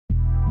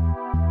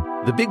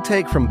The Big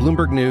Take from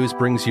Bloomberg News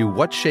brings you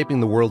what's shaping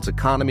the world's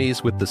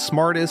economies with the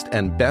smartest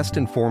and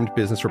best-informed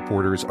business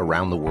reporters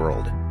around the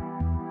world.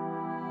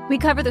 We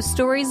cover the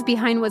stories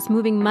behind what's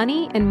moving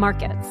money and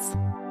markets,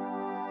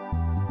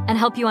 and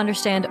help you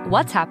understand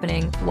what's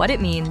happening, what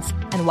it means,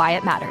 and why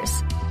it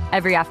matters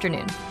every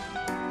afternoon.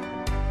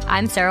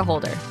 I'm Sarah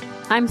Holder.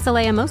 I'm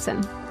Saleha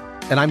Mohsin.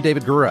 And I'm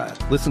David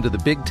Gura. Listen to The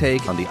Big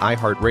Take on the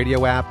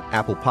iHeartRadio app,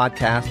 Apple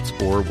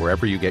Podcasts, or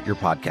wherever you get your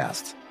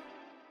podcasts.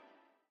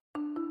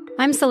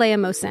 I'm Saleha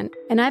Mohsin,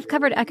 and I've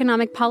covered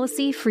economic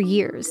policy for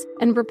years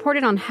and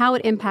reported on how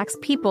it impacts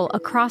people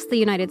across the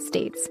United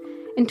States.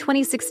 In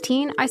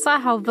 2016, I saw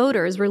how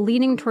voters were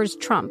leaning towards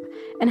Trump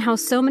and how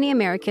so many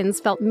Americans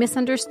felt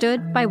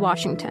misunderstood by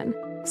Washington.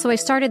 So I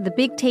started The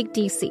Big Take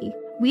DC.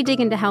 We dig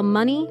into how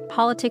money,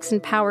 politics,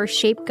 and power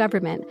shape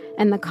government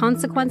and the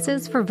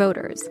consequences for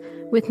voters.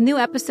 With new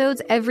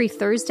episodes every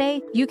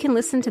Thursday, you can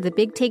listen to The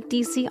Big Take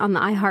DC on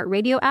the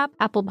iHeartRadio app,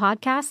 Apple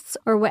Podcasts,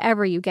 or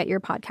wherever you get your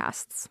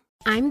podcasts.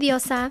 I'm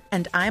Diosa.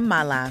 And I'm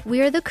Mala.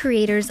 We are the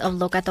creators of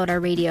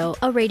Locatora Radio,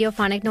 a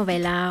radiophonic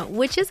novela,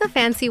 which is a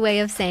fancy way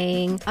of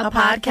saying a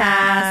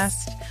podcast.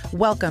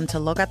 Welcome to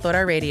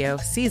Locatora Radio,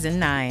 Season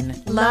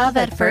 9. Love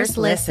at first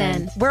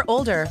listen. We're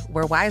older,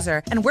 we're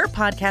wiser, and we're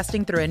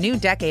podcasting through a new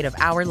decade of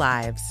our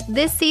lives.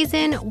 This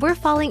season, we're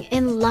falling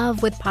in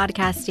love with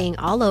podcasting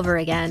all over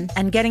again.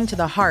 And getting to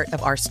the heart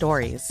of our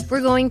stories.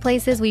 We're going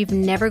places we've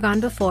never gone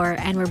before,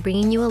 and we're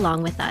bringing you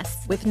along with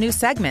us. With new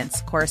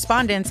segments,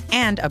 correspondence,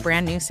 and a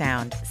brand new sound.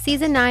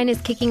 Season 9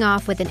 is kicking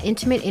off with an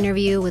intimate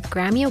interview with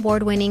Grammy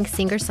Award-winning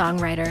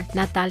singer-songwriter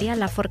Natalia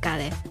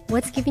Lafourcade.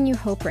 What's giving you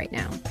hope right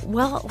now?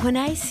 Well, when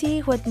I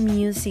see what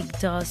music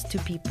does to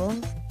people,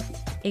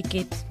 it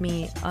gives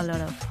me a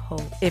lot of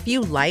hope. If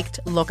you liked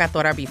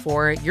Locatora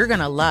before, you're going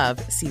to love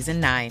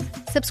Season 9.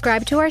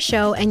 Subscribe to our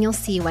show and you'll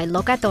see why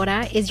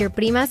Locatora is your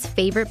prima's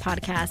favorite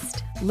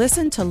podcast.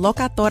 Listen to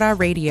Locatora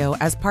Radio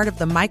as part of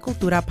the My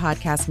Cultura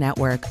Podcast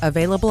Network,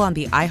 available on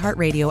the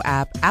iHeartRadio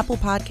app, Apple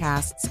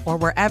Podcasts, or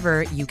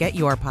wherever you get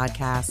your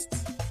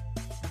podcasts.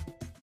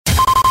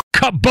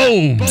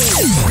 Kaboom!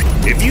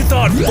 If you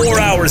thought 4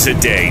 hours a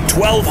day,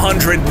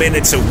 1,200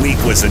 minutes a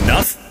week was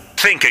enough,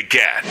 think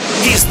again.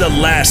 He's the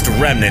last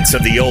remnants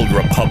of the old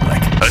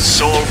republic, a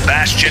sole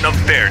bastion of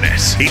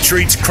fairness. He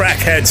treats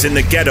crackheads in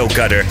the ghetto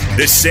gutter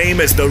the same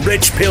as the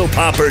rich pill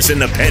poppers in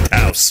the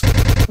penthouse.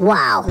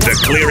 Wow. The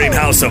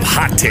clearinghouse of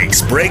hot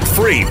takes break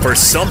free for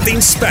something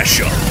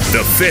special.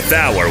 The Fifth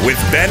Hour with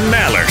Ben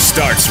Maller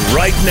starts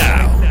right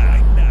now.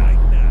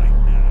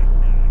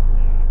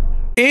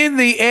 In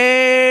the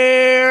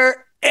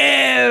air,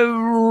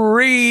 everywhere.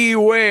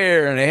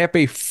 And a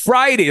happy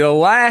Friday, the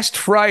last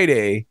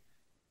Friday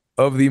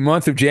of the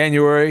month of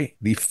January,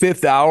 the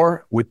Fifth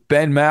Hour with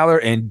Ben Maller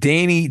and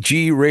Danny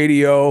G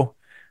Radio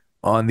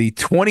on the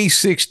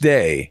 26th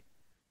day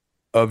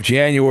of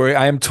January.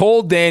 I am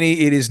told,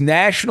 Danny, it is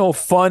National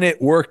Fun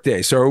at Work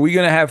Day. So are we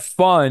going to have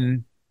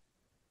fun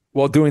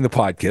while doing the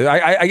podcast?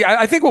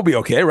 I think we'll be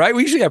okay, right?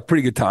 We usually have a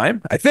pretty good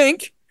time, I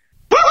think.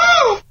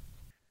 Woo-hoo!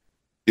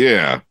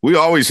 Yeah, we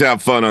always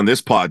have fun on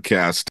this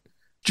podcast.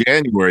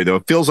 January, though,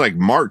 it feels like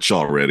March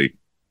already.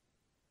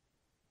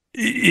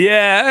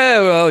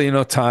 Yeah,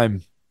 well,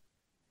 time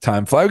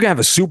flies. We're gonna have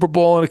a Super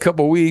Bowl in a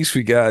couple of weeks.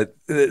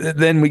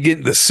 Then we get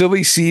into the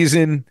silly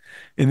season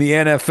in the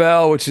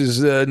NFL, which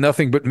is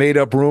nothing but made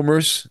up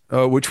rumors,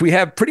 which we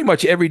have pretty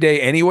much every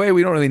day anyway.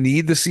 We don't really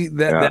need to see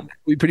that.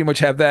 We pretty much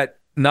have that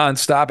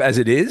nonstop as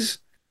it is.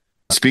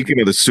 Speaking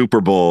of the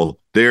Super Bowl,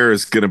 there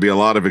is going to be a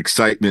lot of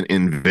excitement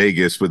in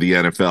Vegas with the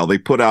NFL. They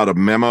put out a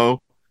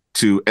memo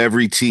to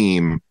every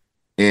team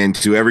and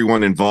to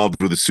everyone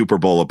involved with the Super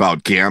Bowl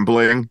about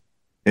gambling.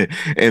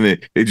 And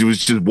it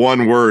was just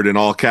one word in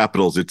all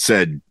capitals. It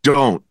said,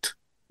 don't.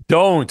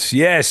 Don't.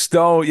 Yes,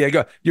 don't.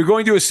 Yeah, you're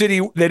going to a city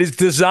that is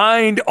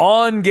designed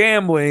on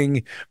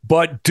gambling,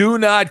 but do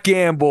not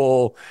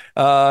gamble.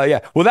 Yeah.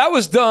 Well, that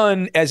was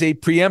done as a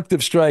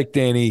preemptive strike,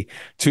 Danny,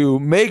 to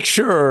make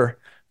sure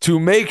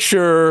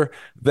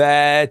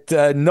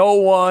that no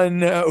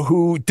one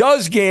who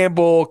does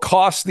gamble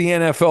costs the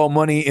NFL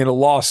money in a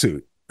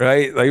lawsuit,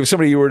 right? Like if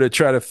somebody were to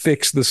try to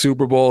fix the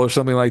Super Bowl or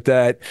something like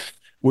that,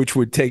 which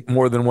would take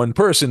more than one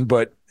person.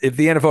 But if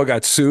the NFL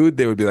got sued,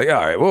 they would be like, all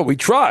right, well, we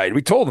tried.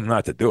 We told them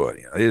not to do it.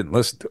 They didn't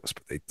listen to us,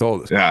 but they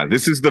told us. Yeah,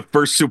 this is the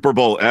first Super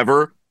Bowl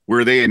ever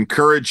where they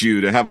encourage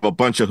you to have a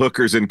bunch of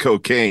hookers and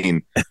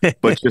cocaine,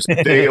 but just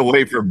stay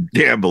away from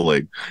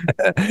gambling.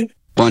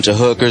 Bunch of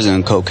hookers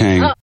and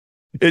cocaine.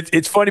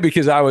 It's funny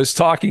because I was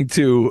talking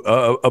to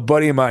a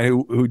buddy of mine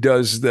who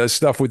does the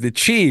stuff with the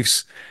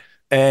Chiefs,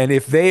 and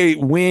if they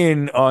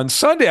win on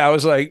Sunday, I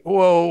was like,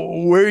 well,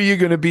 where are you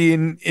going to be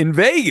in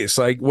Vegas?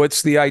 Like,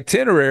 what's the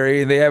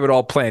itinerary? And they have it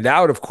all planned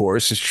out, of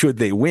course, should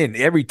they win.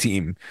 Every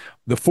team,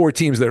 the 4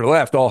 teams that are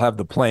left, all have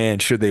the plan,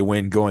 should they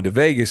win, going to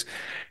Vegas.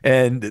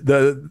 And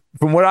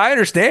from what I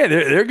understand,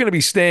 they're going to be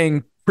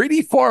staying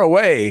pretty far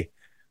away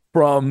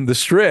from the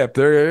Strip.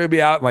 They're going to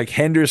be out in like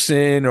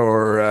Henderson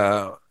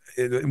or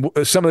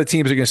some of the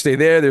teams are going to stay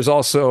there. There's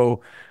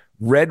also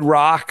Red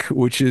Rock,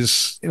 which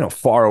is,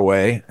 far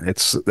away.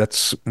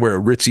 That's where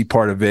a ritzy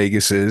part of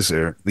Vegas is,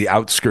 or the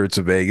outskirts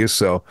of Vegas.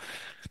 So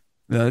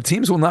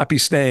teams will not be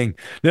staying.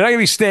 They're not going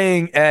to be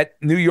staying at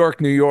New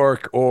York,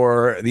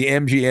 or the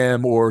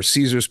MGM or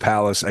Caesar's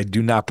Palace. I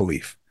do not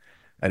believe.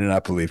 By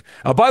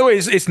the way,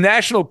 it's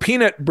National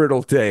Peanut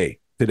Brittle Day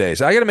today.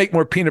 So I got to make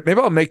more peanut. Maybe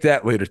I'll make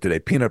that later today.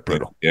 Peanut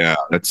brittle. Yeah,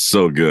 that's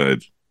so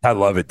good. I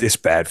love it. It's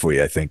bad for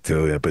you, I think,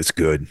 too, but it's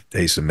good.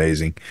 Tastes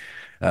amazing.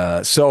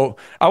 So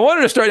I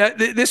wanted to start,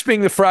 this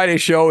being the Friday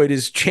show, it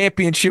is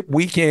championship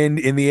weekend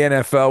in the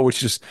NFL,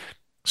 which is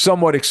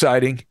somewhat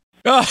exciting.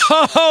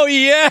 Oh,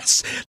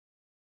 yes.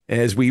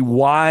 As we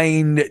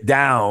wind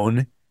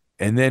down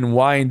and then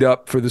wind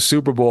up for the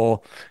Super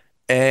Bowl.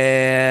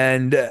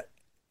 And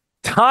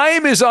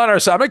time is on our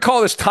side. I'm going to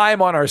call this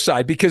time on our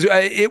side because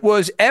it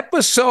was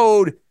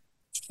episode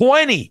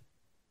 20.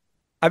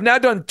 I've now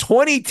done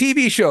 20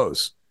 TV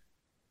shows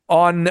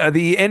on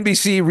the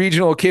NBC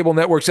regional cable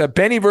networks at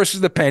Benny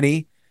versus the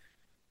Penny,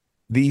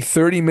 the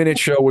 30-minute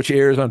show, which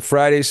airs on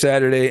Friday,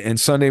 Saturday, and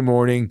Sunday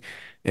morning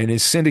and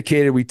is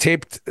syndicated. We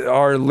taped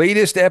our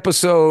latest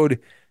episode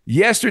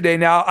yesterday.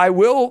 Now, I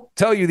will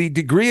tell you the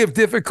degree of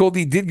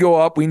difficulty did go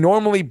up. We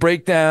normally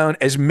break down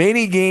as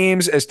many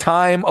games as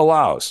time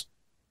allows.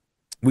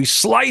 We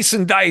slice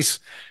and dice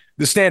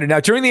the standard. Now,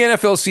 during the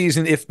NFL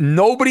season, if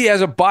nobody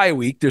has a bye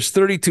week, there's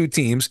 32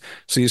 teams,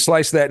 so you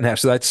slice that in half.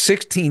 So that's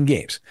 16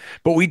 games.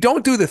 But we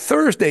don't do the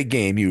Thursday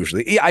game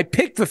usually. I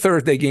picked the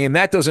Thursday game.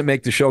 That doesn't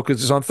make the show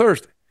because it's on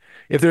Thursday.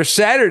 If there's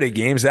Saturday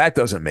games, that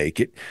doesn't make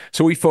it.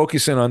 So we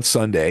focus in on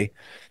Sunday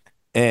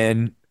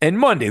and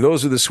Monday.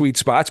 Those are the sweet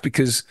spots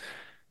because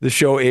the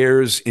show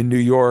airs in New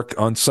York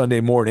on Sunday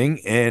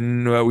morning,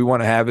 and we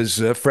want to have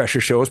as fresh a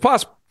show as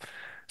possible.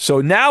 So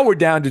now we're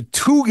down to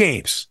 2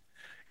 games.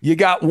 You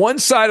got one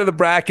side of the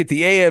bracket,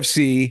 the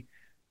AFC,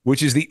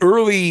 which is the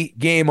early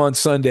game on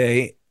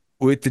Sunday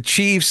with the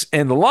Chiefs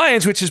and the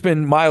Lions, which has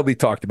been mildly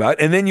talked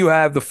about. And then you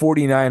have the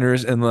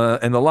 49ers and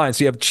the Lions.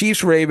 So you have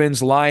Chiefs,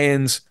 Ravens,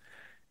 Lions,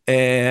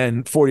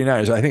 and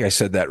 49ers. I think I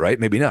said that right.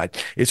 Maybe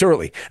not. It's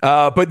early.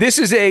 But this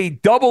is a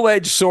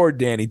double-edged sword,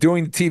 Danny,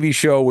 doing the TV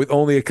show with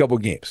only a couple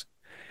games.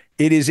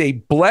 It is a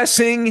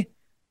blessing.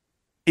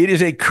 It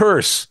is a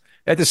curse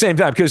at the same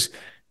time because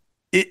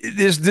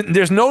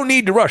there's no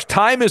need to rush.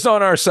 Time is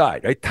on our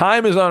side, right?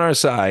 Time is on our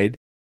side.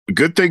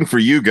 Good thing for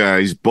you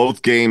guys,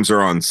 both games are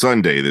on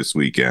Sunday this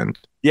weekend.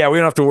 Yeah, we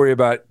don't have to worry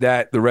about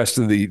that. The rest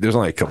of there's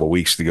only a couple of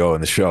weeks to go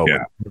in the show. Yeah.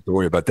 We don't have to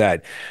worry about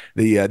that.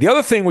 The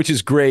other thing, which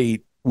is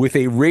great with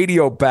a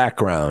radio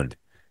background,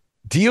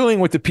 dealing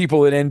with the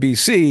people at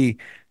NBC,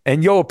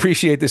 and you'll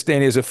appreciate this,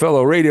 Danny, as a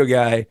fellow radio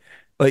guy.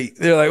 Like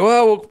they're like,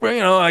 well,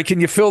 can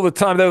you fill the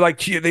time? They're like,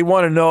 they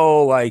want to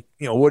know, like,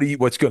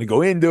 what's going to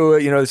go into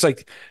it. It's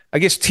like, I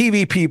guess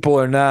TV people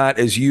are not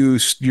as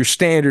used. Your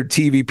standard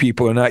TV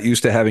people are not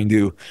used to having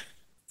to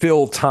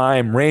fill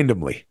time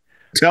randomly.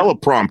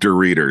 Teleprompter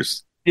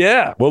readers.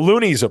 Yeah, well,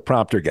 Looney's a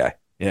prompter guy.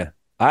 Yeah,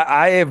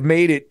 I have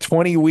made it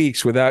 20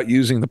 weeks without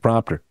using the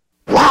prompter.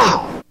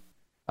 Wow,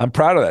 I'm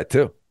proud of that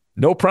too.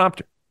 No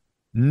prompter,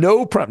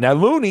 Now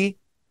Looney,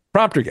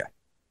 prompter guy.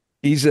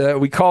 He's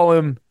we call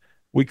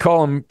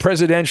him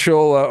presidential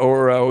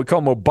or we call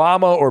him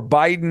Obama or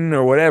Biden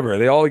or whatever.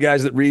 They all the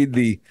guys that read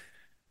the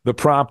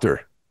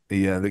prompter,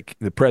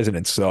 the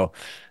presidents. So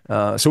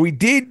we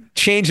did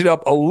change it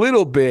up a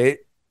little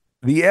bit.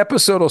 The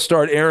episode will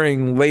start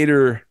airing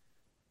later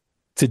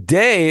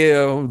today.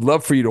 I would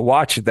love for you to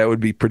watch it. That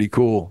would be pretty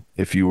cool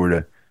if you were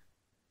to,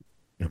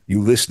 you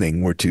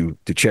listening were to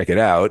check it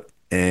out.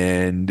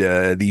 And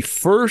the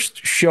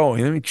first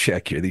showing, let me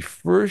check here. The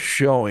first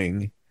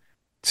showing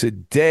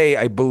today,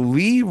 I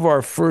believe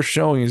our first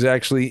showing is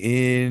actually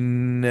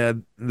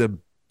in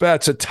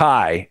that's a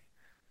tie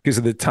because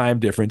of the time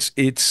difference.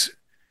 It's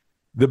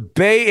the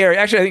Bay Area.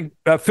 Actually, I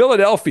think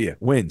Philadelphia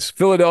wins.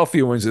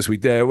 Philadelphia wins this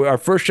week. Our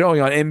first showing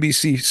on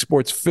NBC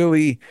Sports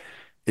Philly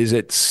is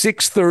at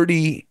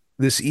 6:30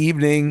 this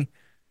evening.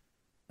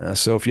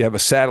 So if you have a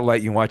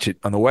satellite, you can watch it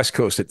on the West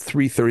Coast at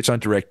 3:30. It's on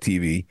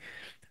DirecTV.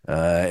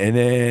 And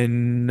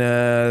then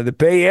the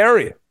Bay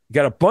Area.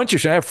 Got a bunch of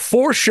shows. I have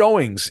 4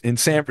 showings in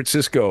San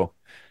Francisco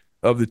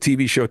of the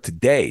TV show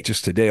today,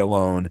 just today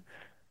alone.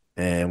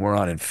 And we're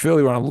on in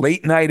Philly. We're on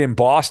late night in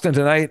Boston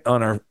tonight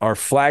on our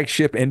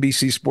flagship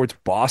NBC Sports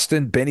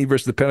Boston. Benny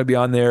versus the Penn will be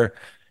on there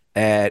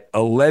at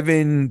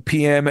 11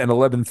 p.m. and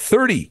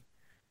 11:30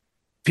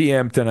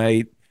 p.m.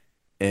 tonight.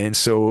 And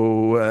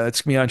so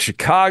it's going to be on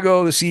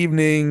Chicago this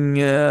evening,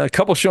 a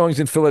couple showings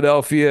in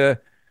Philadelphia,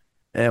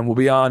 and we'll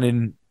be on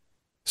in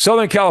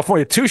Southern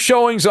California. 2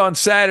 showings on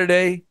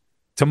Saturday.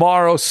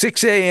 Tomorrow,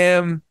 6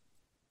 a.m.,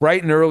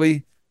 bright and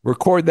early,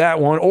 record that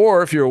one.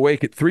 Or if you're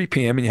awake at 3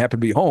 p.m. and you happen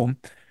to be home,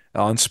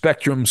 on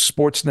Spectrum,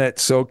 Sportsnet,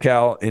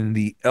 SoCal in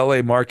the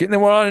L.A. market. And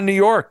then we're on in New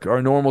York,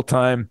 our normal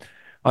time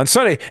on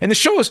Sunday. And the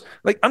show is,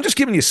 like, I'm just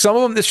giving you some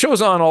of them. The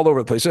show's on all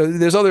over the place. So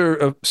there's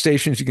other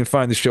stations you can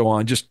find the show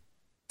on. Just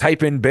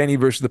type in Benny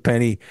versus the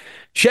Penny.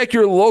 Check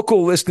your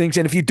local listings.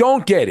 And if you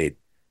don't get it,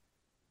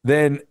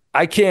 then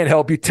I can't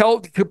help you.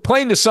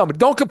 Complain to somebody.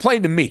 Don't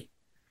complain to me.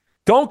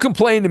 Don't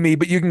complain to me,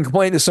 but you can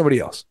complain to somebody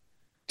else.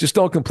 Just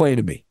don't complain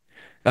to me.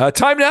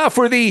 Time now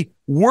for the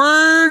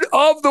word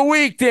of the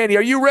week. Danny,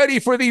 are you ready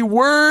for the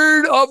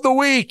word of the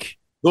week?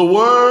 The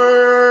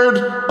word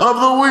of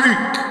the week.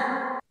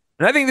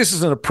 And I think this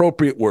is an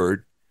appropriate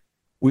word.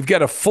 We've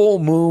got a full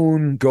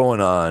moon going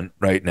on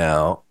right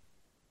now,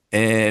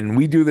 and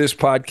we do this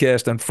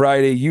podcast on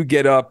Friday. You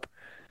get up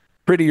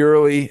pretty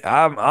early.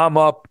 I'm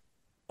up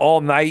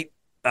all night.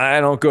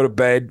 I don't go to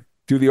bed,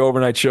 do the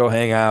overnight show,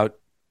 hang out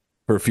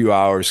for a few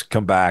hours,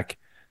 come back.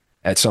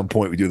 At some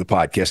point, we do the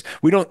podcast.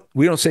 We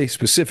don't say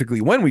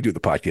specifically when we do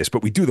the podcast,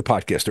 but we do the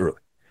podcast early.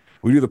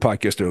 We do the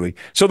podcast early.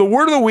 So the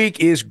word of the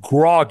week is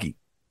groggy.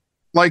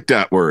 Like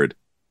that word.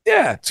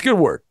 Yeah, it's a good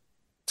word.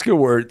 It's a good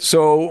word.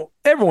 So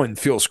everyone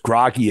feels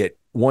groggy at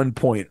one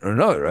point or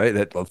another, right?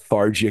 That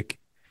lethargic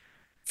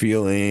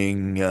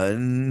feeling.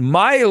 In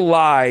my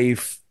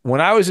life, when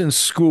I was in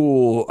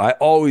school, I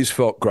always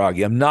felt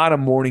groggy. I'm not a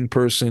morning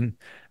person.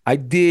 I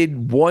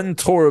did one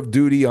tour of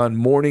duty on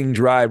morning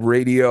drive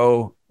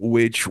radio,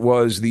 which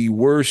was the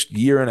worst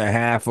year and a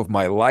half of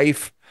my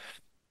life.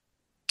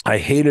 I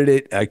hated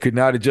it. I could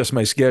not adjust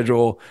my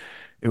schedule.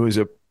 It was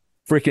a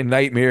freaking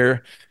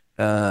nightmare.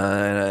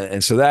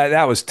 And so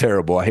that was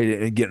terrible. I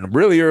hated it, getting up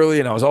really early,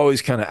 and I was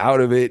always kind of out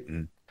of it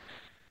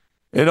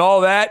and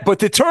all that. But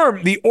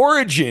the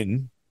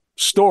origin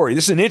story,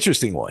 this is an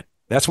interesting one.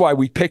 That's why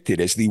we picked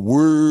it as the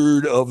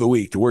word of the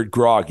week, the word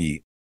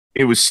groggy.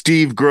 It was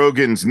Steve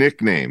Grogan's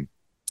nickname.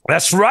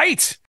 That's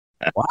right.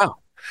 Wow.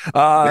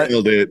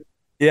 Nailed it.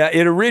 Yeah,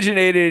 it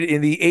originated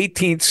in the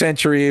 18th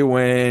century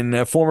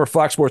when former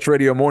Fox Sports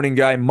Radio morning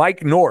guy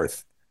Mike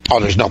North. Oh,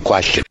 there's no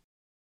question.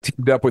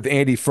 Teamed up with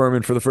Andy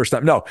Furman for the first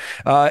time. No,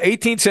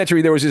 18th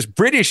century, there was this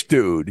British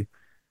dude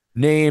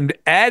named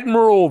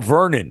Admiral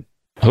Vernon.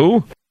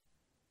 Who?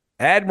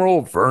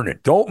 Admiral Vernon.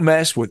 Don't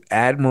mess with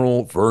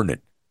Admiral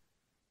Vernon.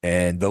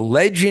 And the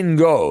legend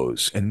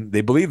goes, and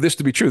they believe this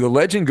to be true, the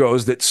legend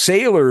goes that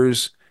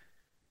sailors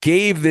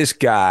gave this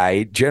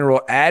guy,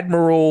 General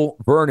Admiral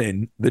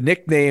Vernon, the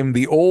nickname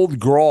the Old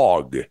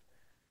Grog.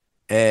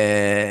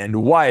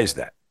 And why is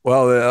that?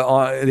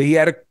 Well, he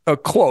had a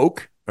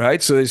cloak,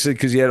 right? So they said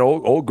because he had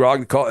old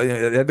Grog,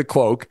 had the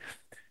cloak.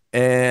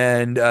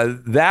 And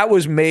that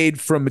was made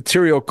from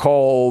material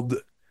called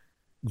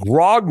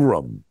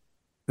grogram.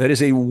 That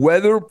is a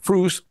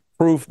weatherproof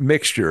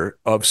mixture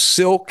of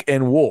silk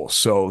and wool.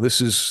 So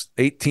this is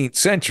 18th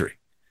century.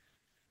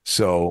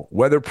 So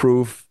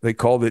weatherproof, they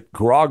called it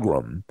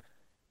grogram.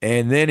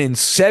 And then in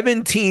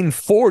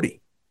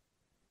 1740,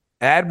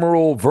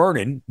 Admiral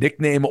Vernon,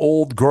 nicknamed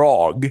Old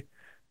Grog,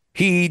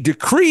 he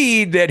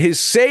decreed that his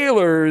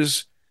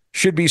sailors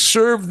should be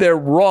served their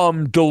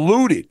rum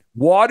diluted,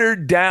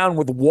 watered down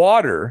with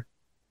water,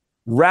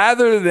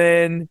 rather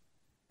than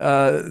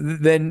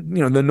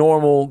the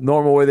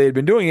normal way they had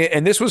been doing it.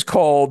 And this was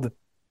called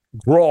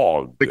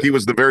grog. Like he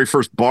was the very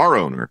first bar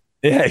owner.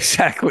 Yeah,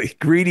 exactly.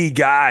 Greedy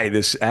guy,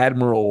 this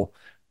Admiral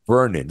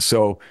Vernon.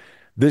 So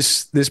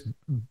this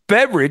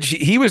beverage,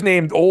 he was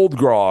named Old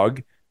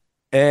Grog,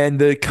 and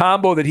the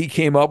combo that he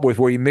came up with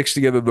where he mixed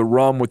together the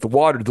rum with the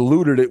water,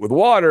 diluted it with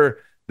water,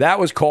 that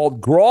was called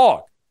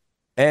grog.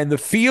 And the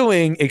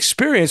feeling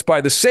experienced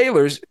by the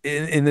sailors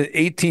in the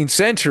 18th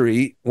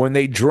century when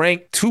they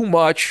drank too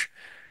much,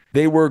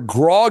 they were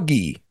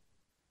groggy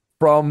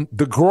from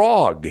the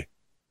grog.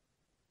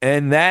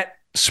 And that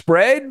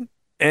spread.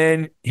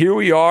 And here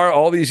we are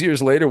all these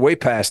years later, way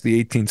past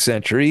the 18th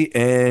century.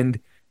 And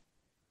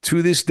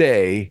to this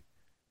day,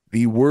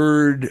 the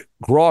word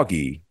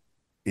groggy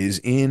is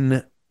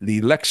in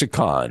the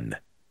lexicon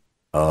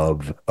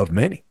of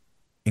many,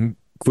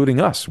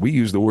 including us. We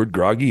use the word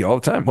groggy all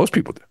the time. Most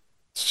people do.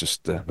 It's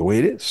just the way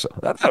it is. So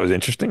that was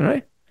interesting,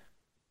 right?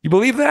 You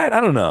believe that?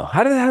 I don't know.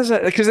 How's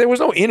that? Because there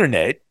was no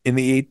internet in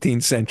the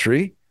 18th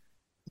century.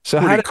 So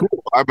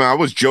cool. I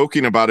was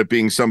joking about it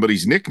being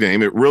somebody's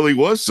nickname. It really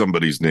was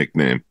somebody's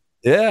nickname.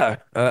 Yeah.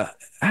 I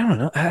don't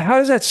know. How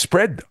does that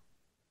spread, though?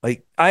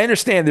 Like, I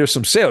understand there's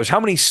some sailors. How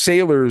many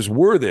sailors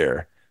were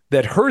there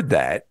that heard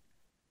that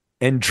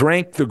and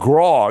drank the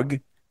grog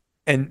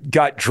and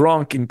got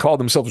drunk and called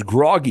themselves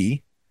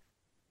groggy?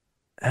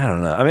 I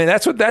don't know. I mean,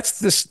 that's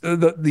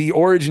the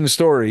origin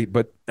story.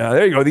 But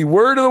there you go. The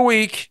word of the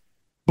week.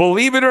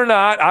 Believe it or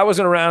not, I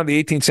wasn't around in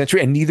the 18th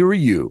century, and neither were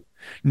you.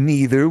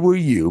 Neither were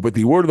you. But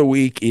the word of the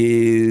week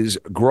is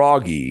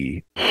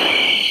groggy.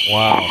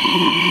 Wow.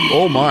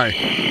 Oh, my.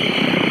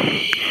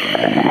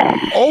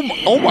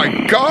 Oh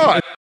my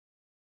God.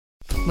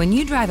 When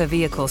you drive a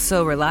vehicle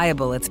so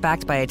reliable it's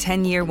backed by a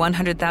 10-year,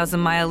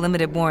 100,000-mile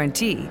limited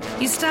warranty,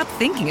 you stop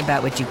thinking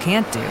about what you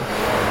can't do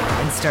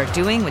and start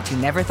doing what you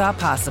never thought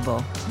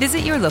possible.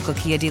 Visit your local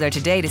Kia dealer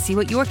today to see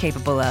what you're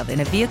capable of in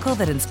a vehicle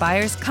that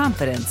inspires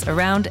confidence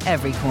around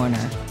every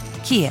corner.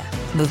 Kia,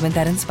 movement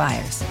that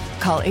inspires.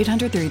 Call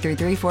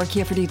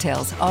 800-333-4KIA for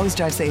details. Always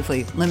drive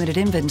safely. Limited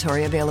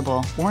inventory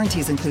available.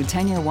 Warranties include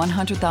 10-year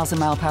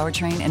 100,000-mile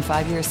powertrain and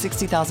 5-year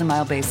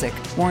 60,000-mile basic.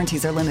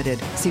 Warranties are limited.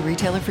 See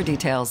retailer for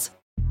details.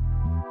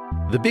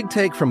 The Big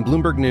Take from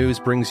Bloomberg News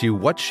brings you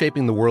what's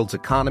shaping the world's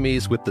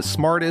economies with the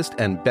smartest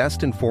and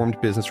best-informed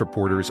business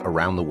reporters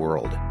around the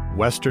world.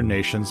 Western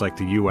nations like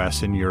the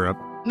U.S. and Europe.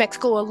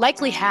 Mexico will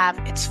likely have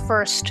its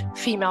first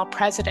female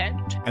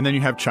president. And then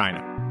you have China.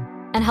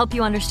 And help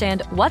you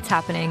understand what's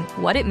happening,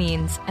 what it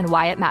means, and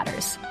why it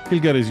matters. He'll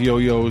get his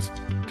yo-yos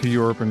to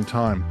Europe in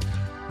time.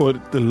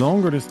 But the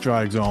longer this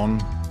drags on,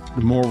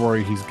 the more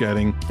worry he's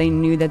getting. They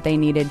knew that they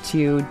needed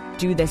to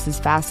do this as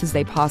fast as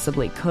they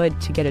possibly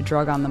could to get a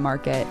drug on the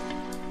market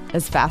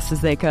as fast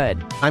as they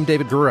could. I'm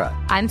David Gura.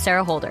 I'm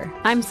Sarah Holder.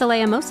 I'm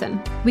Saleha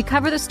Mohsen. We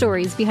cover the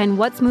stories behind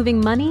what's moving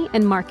money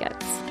and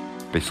markets.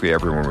 Basically,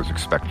 everyone was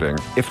expecting,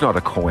 if not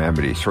a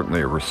calamity,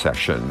 certainly a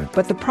recession.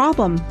 But the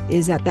problem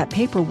is that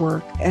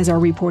paperwork, as our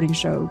reporting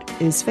showed,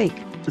 is fake.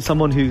 As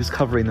someone who's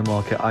covering the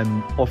market,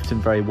 I'm often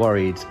very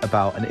worried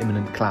about an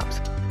imminent collapse.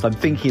 So I'm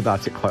thinking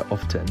about it quite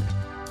often.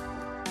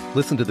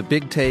 Listen to The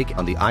Big Take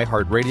on the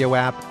iHeartRadio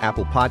app,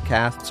 Apple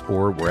Podcasts,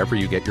 or wherever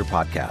you get your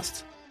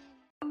podcasts.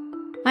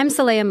 I'm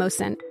Saleha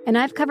Mohsen, and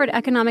I've covered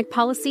economic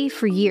policy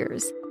for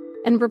years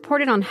and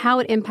reported on how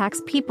it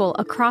impacts people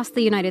across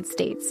the United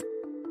States.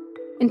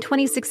 In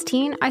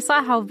 2016, I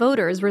saw how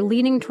voters were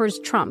leaning towards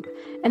Trump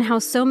and how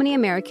so many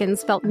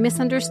Americans felt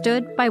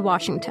misunderstood by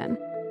Washington.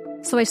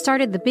 So I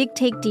started The Big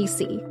Take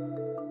DC.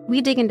 We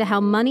dig into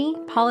how money,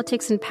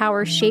 politics, and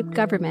power shape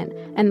government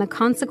and the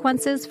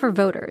consequences for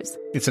voters.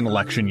 It's an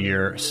election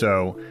year,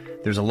 so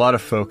there's a lot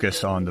of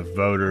focus on the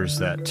voters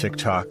that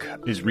TikTok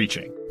is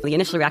reaching. The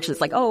initial reaction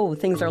is like, oh,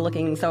 things are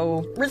looking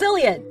so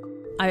resilient.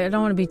 I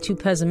don't want to be too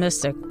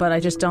pessimistic, but I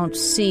just don't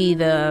see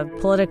the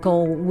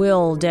political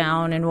will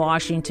down in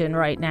Washington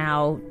right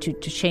now to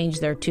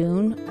change their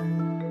tune.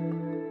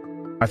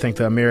 I think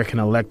the American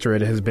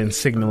electorate has been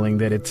signaling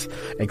that it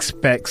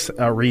expects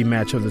a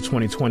rematch of the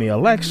 2020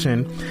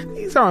 election.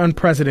 These are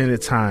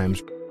unprecedented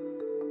times.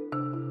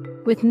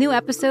 With new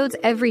episodes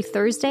every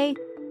Thursday,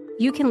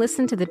 you can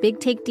listen to The Big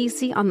Take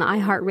DC on the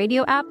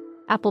iHeartRadio app,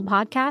 Apple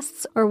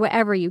Podcasts, or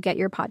wherever you get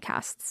your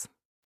podcasts.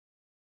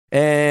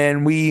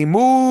 And we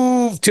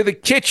move to the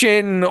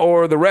kitchen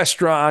or the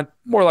restaurant,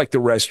 more like the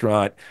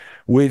restaurant,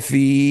 with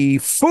the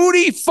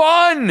Foodie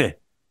Fun.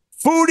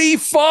 Foodie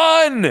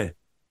Fun.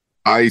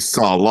 I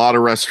saw a lot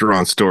of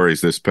restaurant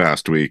stories this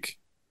past week.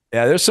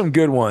 Yeah, there's some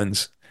good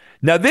ones.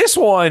 Now, this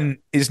one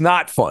is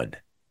not fun.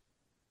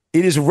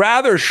 It is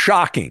rather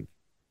shocking.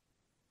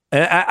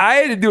 And I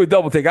had to do a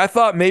double take. I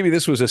thought maybe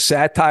this was a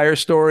satire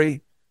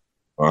story.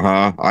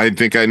 I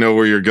think I know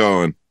where you're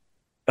going.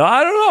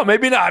 I don't know.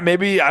 Maybe not.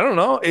 Maybe, I don't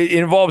know. It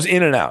involves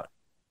In-N-Out.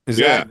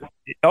 That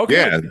okay?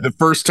 Yeah, the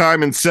first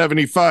time in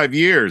 75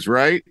 years,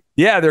 right?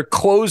 Yeah, they're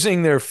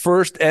closing their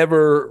first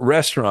ever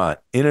restaurant,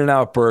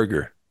 In-N-Out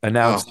Burger,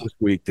 announced this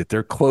week that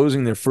they're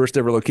closing their first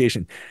ever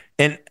location.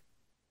 And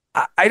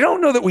I don't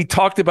know that we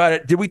talked about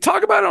it. Did we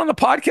talk about it on the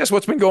podcast?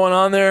 What's been going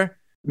on there?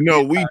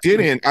 No, we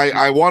didn't.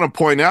 I want to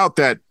point out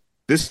that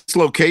this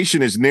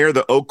location is near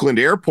the Oakland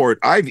airport.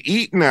 I've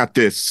eaten at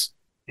this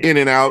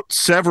In-N-Out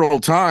several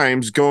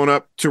times going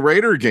up to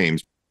Raider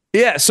games.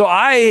 Yeah, so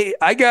I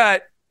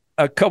got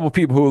a couple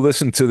people who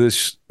listen to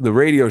the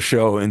radio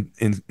show in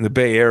the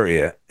Bay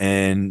Area,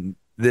 and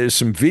there's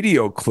some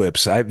video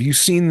clips. Have you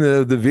seen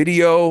the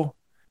video?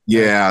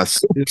 Yeah,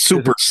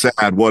 super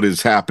sad what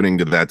is happening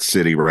to that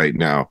city right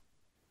now.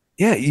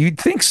 Yeah, you'd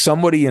think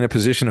somebody in a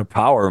position of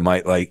power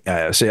might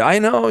say, I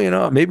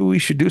know, maybe we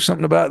should do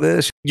something about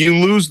this. You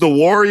lose the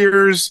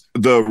Warriors,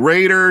 the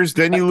Raiders,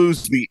 then you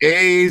lose the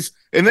A's,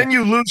 and then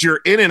you lose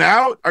your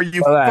In-N-Out? Are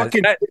you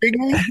fucking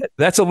kidding me?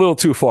 That's a little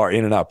too far,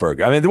 In-N-Out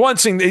Burger. I mean, the one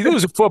thing, they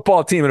lose a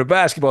football team and a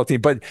basketball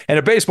team and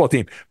a baseball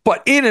team,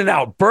 but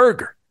In-N-Out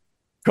Burger.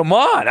 Come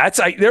on. That's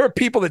like, there are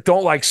people that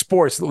don't like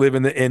sports that live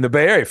in the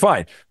Bay Area.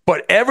 Fine.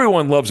 But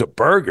everyone loves a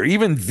burger.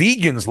 Even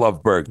vegans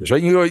love burgers,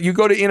 right? You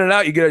go to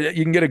In-N-Out, you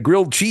can get a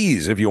grilled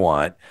cheese if you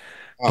want.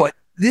 Oh. But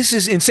this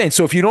is insane.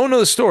 So if you don't know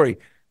the story,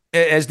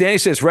 as Danny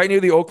says, right near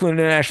the Oakland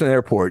International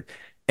Airport,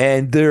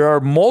 and there are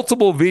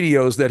multiple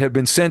videos that have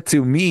been sent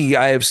to me.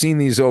 I have seen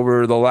these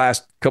over the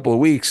last couple of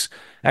weeks.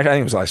 Actually, I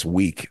think it was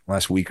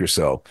last week or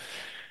so.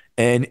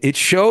 And it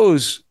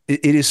shows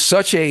it is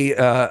such a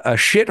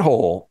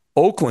shithole,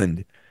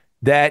 Oakland,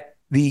 that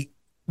the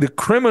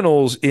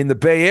criminals in the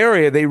Bay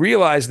Area, they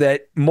realize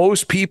that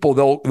most people,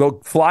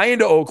 they'll fly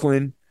into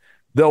Oakland,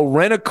 they'll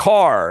rent a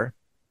car,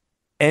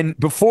 and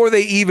before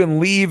they even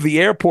leave the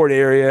airport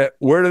area,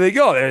 where do they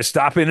go? They're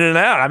stopping in and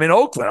out. I'm in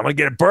Oakland. I'm going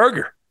to get a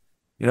burger.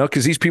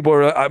 Because these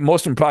people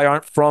most of them probably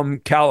aren't from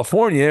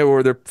California,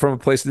 or they're from a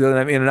place that doesn't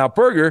have In-N-Out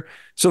Burger.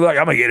 So they're like,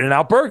 I'm going to get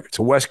In-N-Out Burger. It's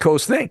a West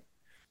Coast thing.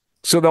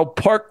 So they'll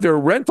park their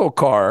rental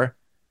car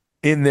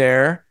in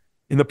there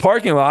in the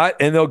parking lot,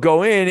 and they'll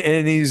go in,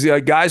 and these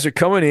guys are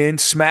coming in,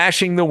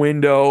 smashing the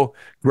window,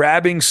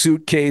 grabbing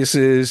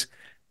suitcases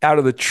out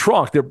of the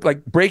trunk. They're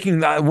like breaking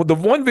the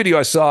one video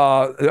I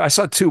saw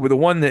two, but the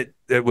one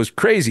that was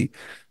crazy.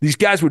 These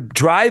guys would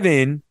drive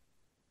in,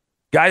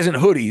 guys in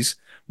hoodies.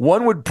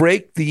 One would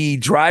break the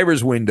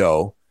driver's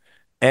window,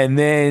 and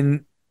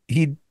then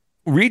he'd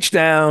reach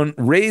down,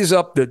 raise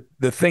up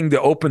the thing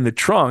to open the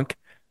trunk,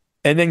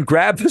 and then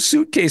grab the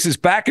suitcases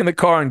back in the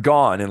car and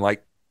gone in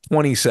like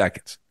 20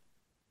 seconds.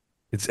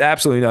 It's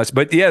absolutely nuts.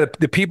 But yeah,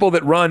 the people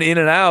that run in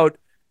and out,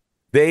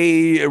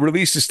 they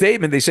released a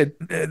statement. They said,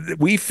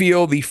 we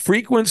feel the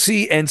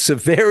frequency and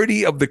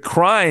severity of the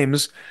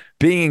crimes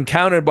being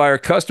encountered by our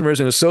customers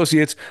and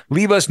associates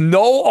leave us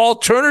no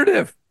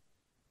alternative.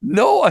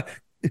 No.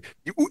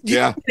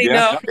 Yeah.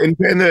 And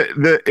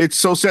it's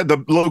so sad.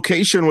 The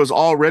location was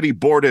already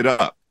boarded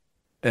up.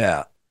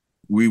 Yeah.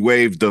 We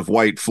waved the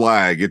white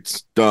flag.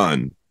 It's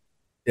done.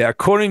 Yeah.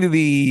 According to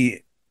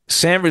the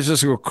San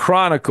Francisco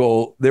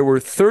Chronicle, there were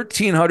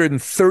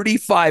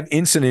 1,335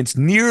 incidents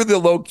near the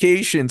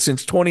location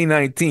since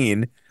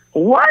 2019.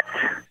 What?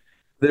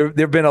 There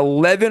have been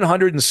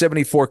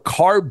 1,174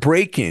 car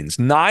break-ins,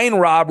 9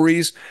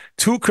 robberies,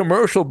 2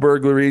 commercial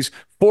burglaries,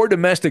 4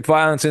 domestic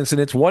violence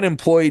incidents. One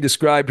employee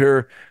described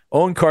her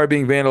own car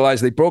being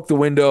vandalized. They broke the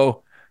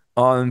window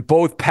on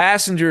both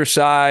passenger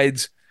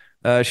sides.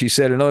 She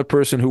said another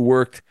person who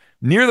worked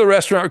near the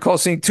restaurant recalled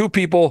seeing 2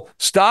 people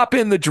stop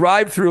in the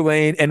drive-through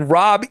lane and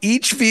rob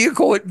each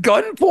vehicle at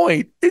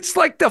gunpoint. It's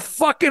like the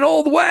fucking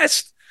Old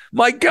West.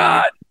 My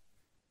God.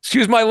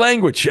 Excuse my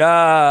language.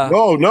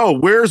 No.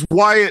 Where's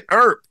Wyatt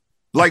Earp?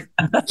 Like,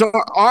 so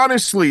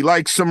honestly,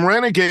 like some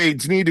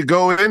renegades need to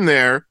go in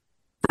there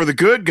for the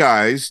good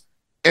guys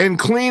and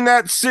clean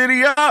that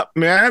city up,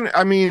 man.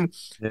 I mean,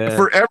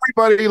 for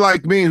everybody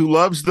like me who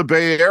loves the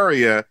Bay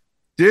Area,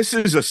 this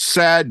is a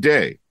sad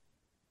day.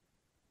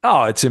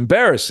 Oh, it's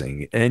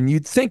embarrassing. And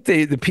you'd think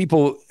the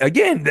people,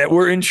 again, that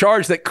were in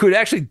charge that could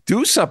actually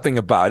do something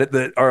about it,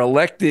 that are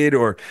elected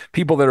or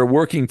people that are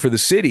working for the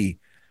city,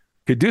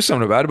 could do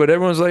something about it, but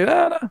everyone's like,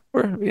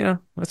 no,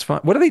 that's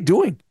fine. What are they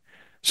doing?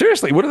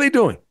 Seriously, what are they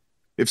doing?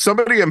 If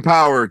somebody in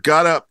power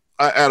got up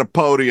at a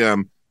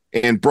podium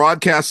and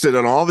broadcasted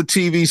on all the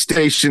TV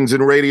stations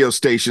and radio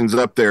stations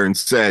up there and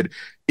said,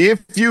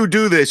 if you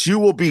do this, you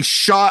will be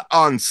shot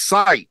on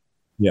sight.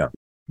 Yeah.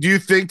 Do you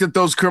think that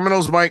those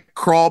criminals might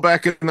crawl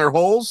back in their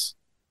holes?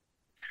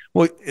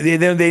 Well,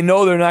 they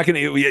know they're not going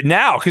to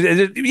now, because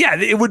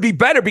it would be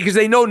better because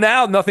they know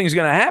now nothing's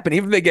going to happen.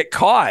 Even if they get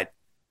caught,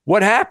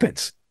 what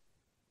happens?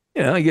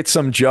 You get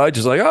some judge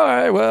is like, all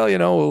right, well,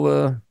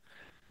 we'll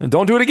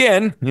don't do it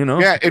again,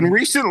 Yeah, and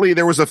recently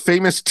there was a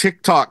famous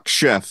TikTok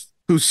chef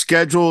who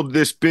scheduled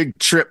this big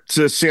trip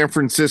to San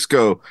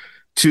Francisco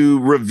to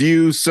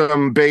review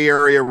some Bay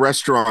Area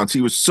restaurants. He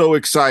was so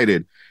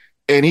excited.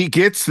 And he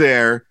gets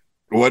there.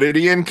 What did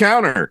he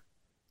encounter?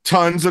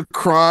 Tons of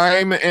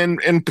crime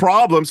and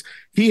problems.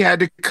 He had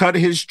to cut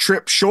his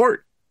trip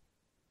short.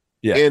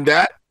 Yeah. And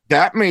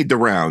that made the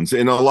rounds.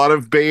 And a lot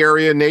of Bay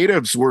Area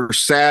natives were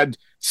sad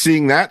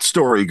seeing that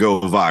story go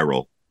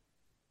viral.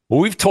 Well,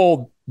 we've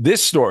told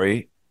this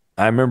story.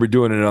 I remember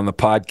doing it on the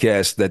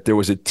podcast that there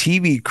was a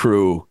TV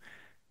crew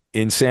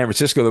in San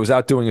Francisco that was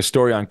out doing a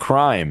story on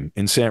crime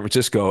in San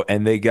Francisco,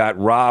 and they got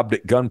robbed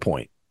at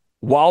gunpoint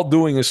while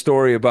doing a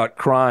story about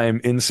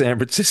crime in San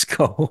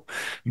Francisco.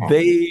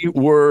 They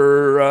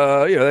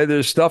were, they had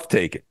their stuff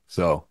taken.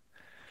 So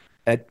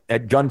at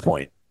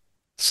gunpoint.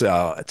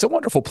 So it's a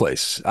wonderful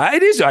place.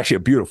 It is actually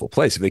a beautiful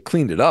place. If they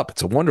cleaned it up,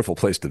 it's a wonderful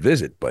place to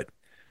visit. But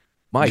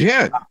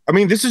I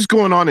mean, this is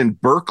going on in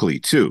Berkeley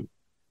too.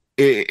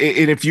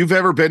 And if you've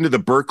ever been to the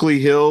Berkeley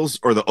Hills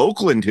or the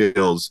Oakland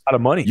Hills, a lot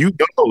of money.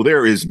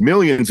 There is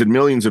millions and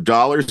millions of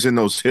dollars in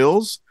those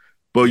hills.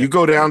 But you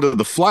go down to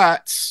the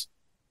flats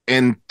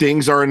and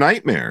things are a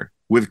nightmare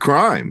with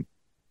crime.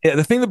 Yeah,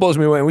 the thing that blows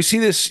me away, and we see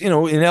this, in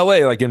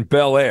LA, like in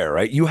Bel Air,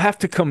 right? You have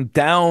to come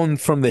down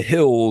from the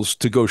hills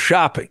to go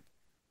shopping,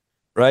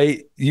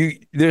 right?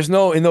 There's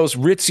no, in those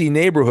ritzy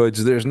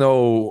neighborhoods, there's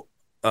no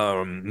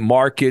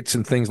markets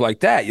and things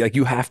like that. Like,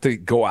 you have to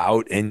go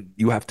out and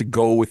you have to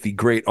go with the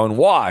great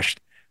unwashed.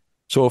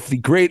 So if the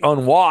great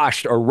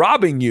unwashed are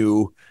robbing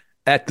you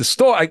at the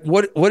store,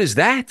 what is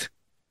that?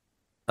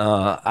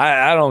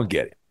 I don't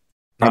get it.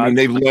 I mean,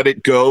 they've let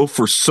it go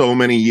for so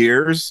many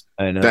years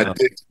that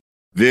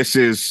this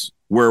is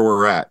where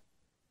we're at.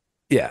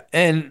 Yeah.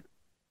 And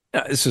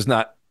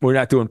we're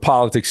not doing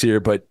politics here,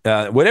 but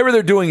whatever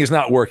they're doing is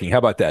not working. How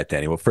about that,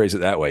 Danny? We'll phrase it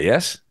that way.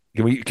 Yes.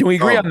 Can we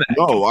agree on that?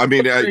 No, I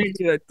mean,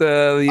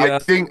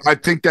 I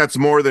think that's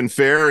more than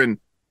fair. And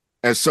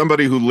as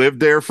somebody who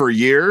lived there for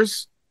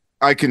years,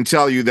 I can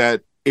tell you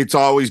that it's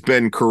always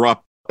been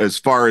corrupt as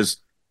far as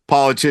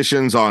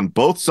politicians on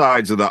both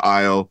sides of the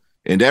aisle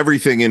and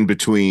everything in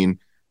between.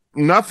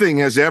 Nothing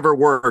has ever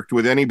worked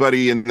with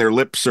anybody in their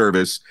lip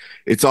service.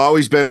 It's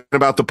always been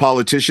about the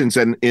politicians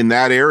and in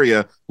that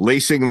area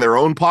lacing their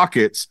own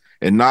pockets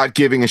and not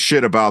giving a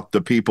shit about the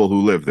people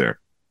who live there.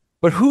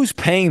 But who's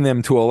paying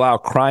them to allow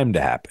crime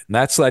to happen?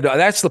 That's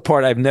the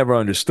part I've never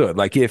understood.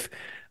 Like, if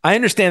I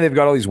understand they've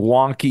got all these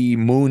wonky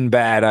moon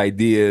bad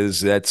ideas,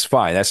 that's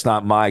fine. That's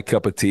not my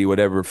cup of tea,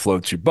 whatever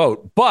floats your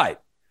boat.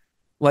 But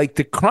like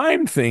the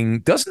crime thing,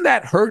 doesn't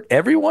that hurt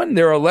everyone?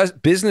 There are less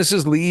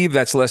businesses leave.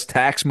 That's less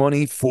tax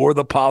money for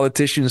the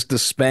politicians to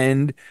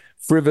spend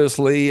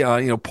frivolously,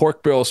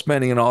 pork barrel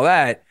spending and all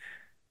that.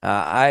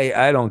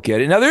 I don't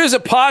get it. Now, there is a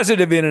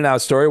positive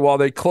In-N-Out story. While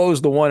they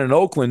closed the one in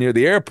Oakland near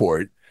the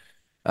airport,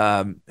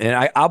 And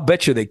I'll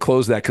bet you they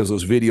closed that because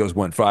those videos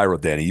went viral,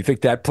 Danny. You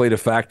think that played a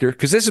factor?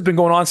 Because this has been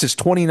going on since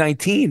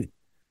 2019.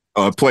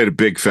 Oh, it played a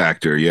big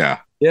factor, yeah.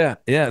 Yeah,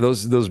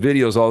 those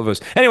videos, all of us.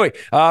 Anyway,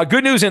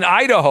 good news in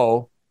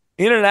Idaho.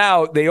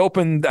 In-N-Out, they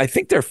opened, I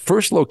think, their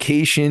first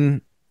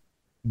location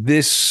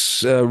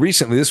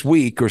recently, this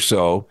week or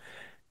so.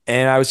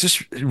 And I was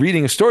just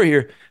reading a story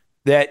here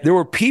that there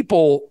were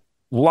people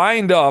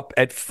lined up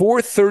at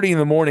 4:30 in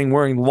the morning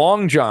wearing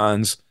long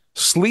johns,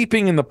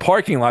 sleeping in the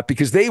parking lot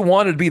because they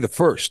wanted to be the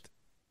first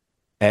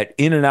at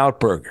In-N-Out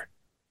Burger.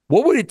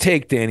 What would it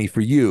take, Danny,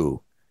 for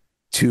you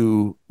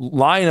to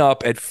line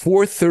up at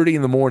 4:30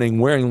 in the morning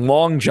wearing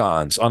long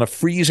johns on a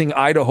freezing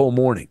Idaho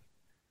morning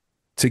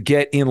to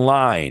get in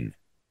line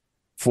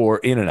for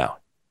In-N-Out?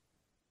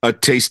 A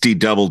tasty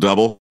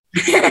double-double.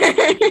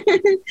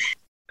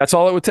 That's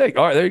all it would take.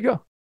 All right, there you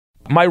go.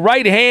 My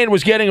right hand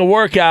was getting a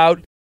workout.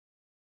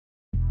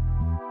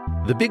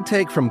 The Big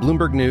Take from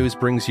Bloomberg News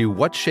brings you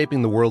what's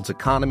shaping the world's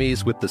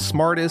economies with the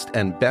smartest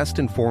and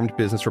best-informed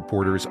business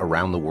reporters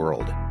around the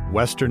world.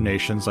 Western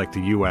nations like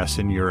the U.S.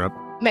 and Europe.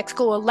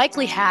 Mexico will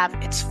likely have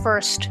its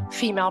first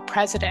female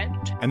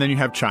president. And then you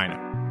have China.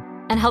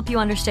 And help you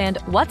understand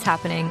what's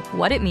happening,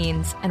 what it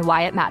means, and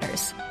why it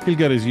matters. He'll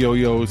get his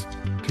yo-yos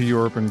to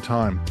Europe in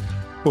time.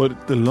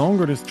 But the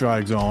longer this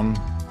drags on,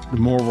 the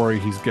more worry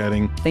he's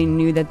getting. They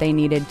knew that they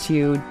needed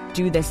to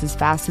do this as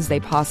fast as they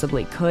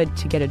possibly could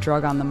to get a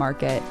drug on the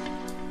market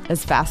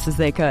as fast as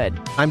they could.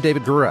 I'm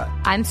David Gura.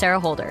 I'm Sarah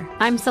Holder.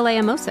 I'm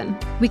Saleha Mohsin.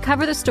 We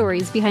cover the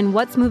stories behind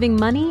what's moving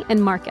money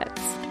and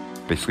markets.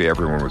 Basically,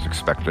 everyone was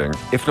expecting,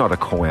 if not a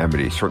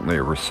calamity, certainly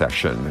a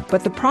recession.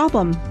 But the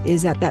problem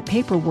is that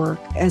paperwork,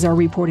 as our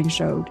reporting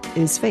showed,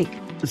 is fake.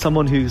 As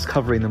someone who's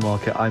covering the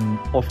market, I'm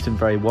often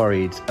very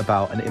worried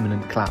about an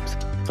imminent collapse.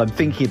 So I'm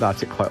thinking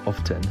about it quite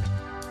often.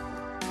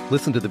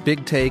 Listen to The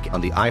Big Take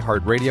on the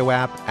iHeartRadio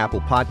app,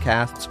 Apple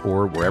Podcasts,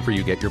 or wherever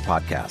you get your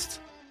podcasts.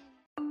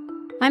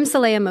 I'm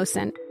Saleha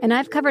Mohsin, and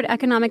I've covered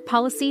economic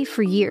policy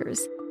for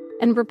years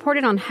and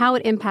reported on how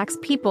it impacts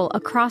people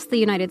across the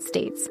United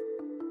States.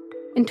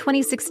 In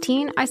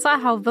 2016, I saw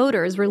how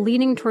voters were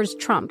leaning towards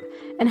Trump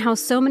and how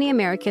so many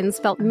Americans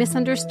felt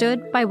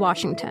misunderstood by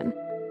Washington.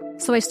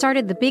 So I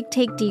started The Big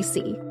Take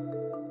DC.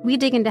 We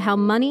dig into how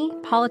money,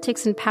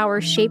 politics, and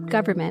power shape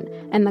government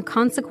and the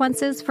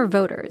consequences for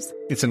voters.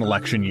 It's an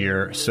election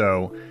year,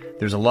 so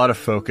there's a lot of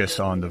focus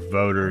on the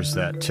voters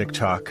that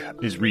TikTok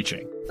is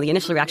reaching. The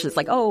initial reaction is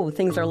like, oh,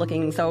 things are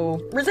looking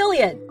so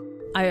resilient.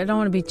 I don't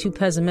want to be too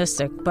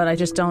pessimistic, but I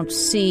just don't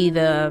see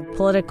the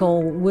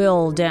political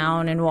will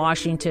down in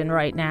Washington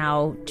right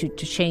now to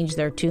change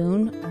their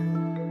tune.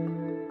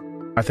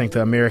 I think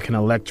the American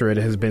electorate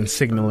has been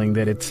signaling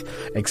that it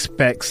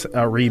expects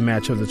a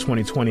rematch of the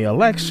 2020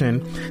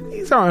 election.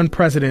 These are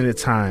unprecedented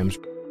times.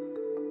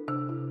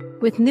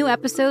 With new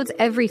episodes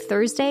every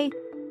Thursday,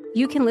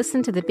 you can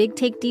listen to The Big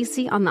Take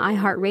DC on the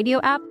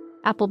iHeartRadio app,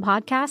 Apple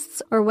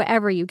Podcasts, or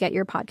wherever you get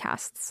your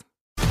podcasts.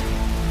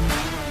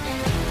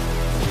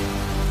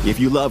 If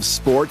you love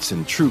sports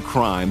and true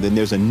crime, then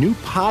there's a new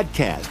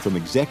podcast from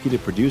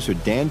executive producer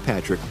Dan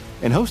Patrick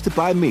and hosted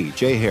by me,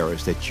 Jay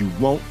Harris, that you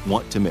won't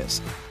want to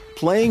miss.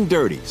 Playing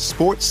Dirty: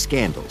 Sports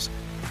Scandals.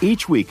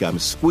 Each week, I'm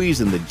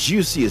squeezing the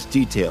juiciest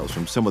details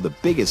from some of the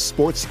biggest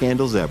sports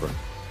scandals ever.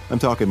 I'm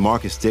talking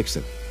Marcus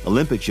Dixon,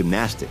 Olympic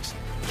gymnastics,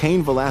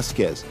 Cain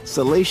Velasquez,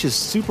 salacious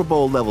Super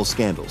Bowl-level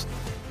scandals.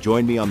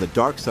 Join me on the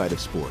dark side of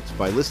sports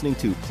by listening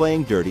to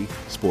Playing Dirty: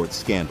 Sports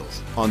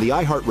Scandals on the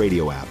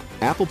iHeartRadio app,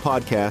 Apple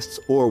Podcasts,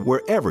 or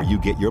wherever you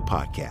get your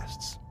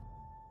podcasts.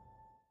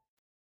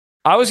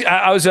 I was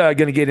going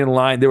to get in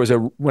line. There was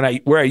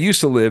where I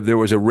used to live, there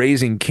was a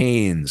Raising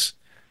Cane's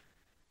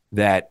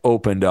that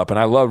opened up, and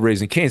I love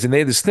Raising Cane's. And they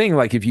had this thing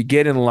like if you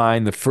get in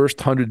line, the first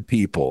 100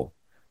 people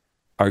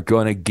are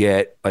going to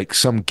get like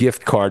some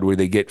gift card where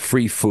they get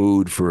free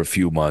food for a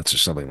few months or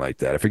something like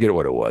that. I forget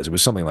what it was. It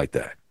was something like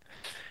that.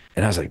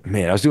 And I was like,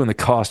 man, I was doing the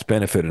cost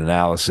benefit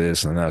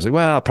analysis, and I was like,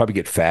 well, I'll probably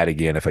get fat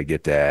again if I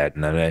get that.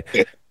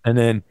 And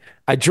then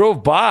I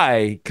drove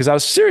by because I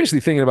was seriously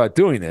thinking about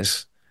doing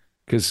this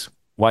because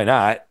why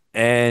not?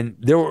 And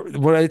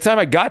by the time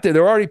I got there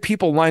were already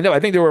people lined up.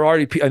 I think there were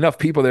already enough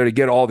people there to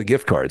get all the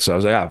gift cards. So I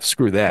was like,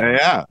 screw that.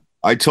 Yeah.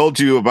 I told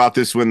you about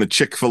this when the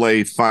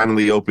Chick-fil-A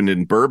finally opened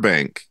in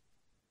Burbank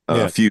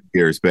a few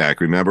years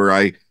back. Remember,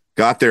 I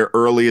got there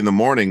early in the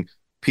morning.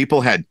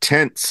 People had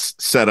tents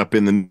set up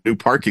in the new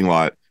parking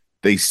lot.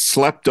 They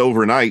slept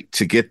overnight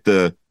to get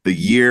the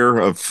year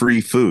of free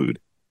food.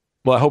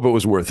 Well, I hope it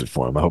was worth it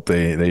for them. I hope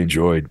they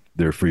enjoyed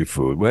their free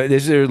food. Well,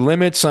 is there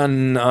limits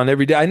on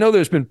every day? I know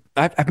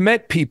I've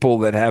met people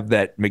that have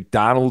that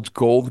McDonald's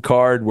gold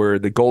card, where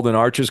the Golden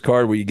Arches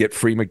card, where you get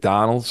free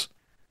McDonald's.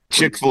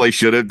 Chick-fil-A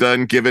should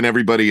have given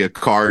everybody a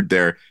card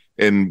there.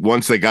 And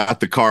once they got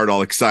the card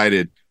all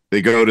excited,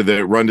 they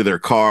run to their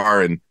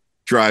car and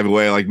drive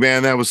away like,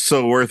 man, that was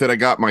so worth it. I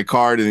got my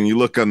card. And then you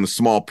look on the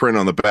small print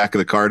on the back of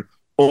the card,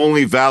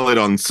 only valid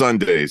on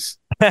Sundays.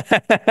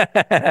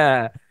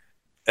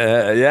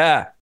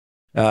 Yeah.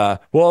 Well,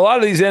 a lot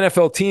of these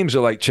NFL teams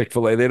are like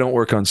Chick-fil-A. They don't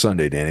work on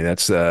Sunday, Danny.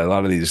 That's a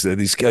lot of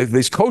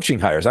these coaching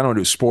hires. I don't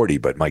do sporty,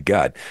 but my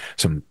God,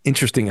 some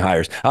interesting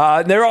hires.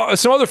 There are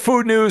some other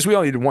food news. We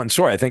only did one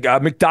story, I think.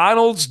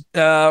 McDonald's,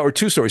 or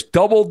two stories.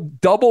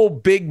 Double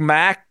Big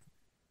Mac.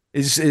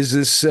 Is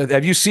this?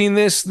 Have you seen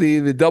this?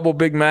 The double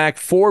Big Mac,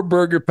 4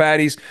 burger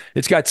patties.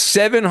 It's got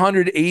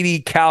 780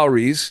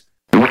 calories.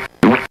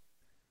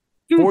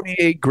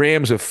 48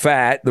 grams of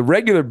fat. The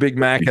regular Big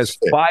Mac has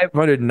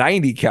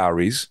 590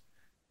 calories.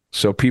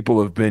 So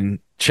people have been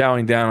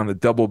chowing down on the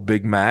double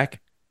Big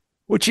Mac,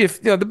 which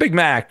the Big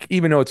Mac,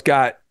 even though it's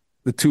got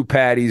the 2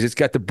 patties, it's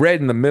got the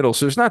bread in the middle,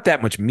 so there's not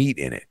that much meat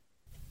in it.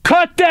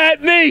 Cut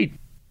that meat!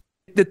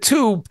 The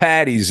 2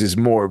 patties is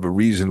more of a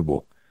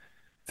reasonable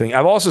thing.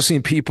 I've also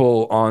seen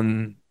people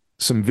on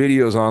some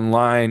videos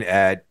online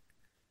at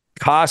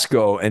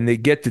Costco, and they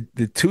get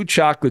the 2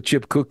 chocolate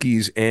chip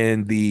cookies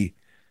and the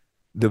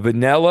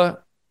vanilla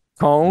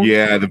cone.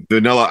 Yeah, the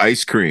vanilla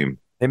ice cream.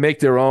 They make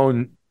their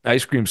own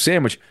ice cream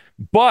sandwich.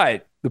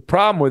 But the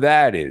problem with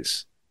that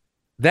is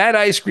that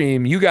ice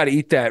cream, you got to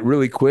eat that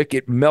really quick.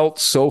 It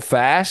melts so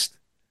fast.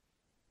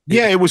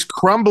 Yeah, it was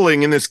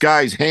crumbling in this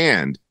guy's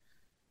hand.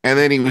 And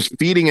then he was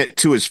feeding it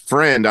to his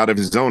friend out of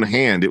his own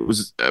hand. It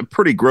was a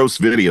pretty gross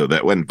video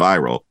that went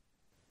viral.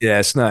 Yeah,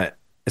 it's not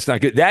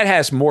good. That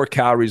has more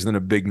calories than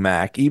a Big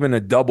Mac, even a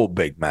double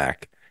Big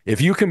Mac.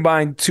 If you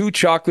combine 2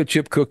 chocolate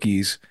chip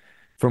cookies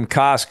from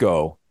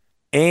Costco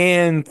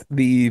and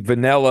the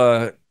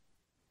vanilla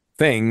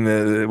thing,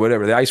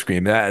 the ice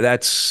cream,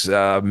 that's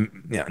I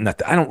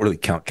don't really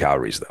count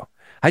calories though.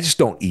 I just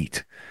don't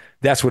eat.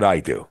 That's what I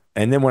do.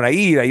 And then when I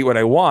eat what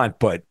I want,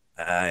 but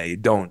I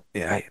don't.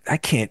 I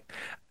can't.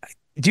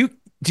 Do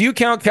you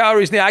count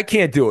calories now? I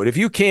can't do it. If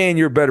you can,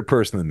 you're a better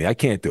person than me. I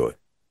can't do it.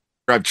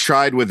 I've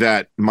tried with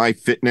that My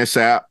Fitness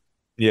app.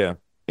 Yeah,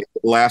 it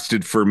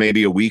lasted for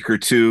maybe a week or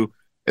two,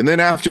 and then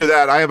after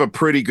that, I have a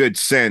pretty good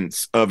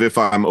sense of if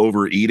I'm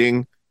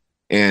overeating,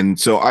 and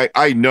so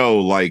I know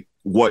like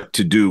what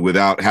to do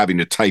without having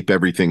to type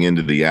everything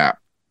into the app.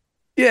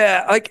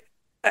 Yeah, like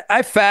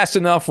I fast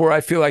enough where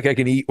I feel like I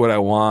can eat what I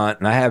want,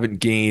 and I haven't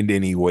gained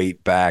any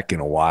weight back in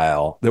a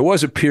while. There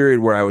was a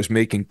period where I was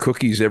making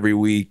cookies every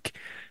week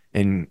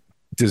and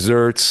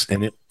desserts,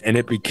 and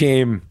it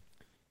became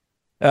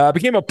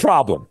a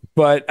problem.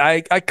 But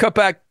I cut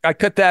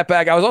that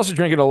back. I was also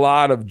drinking a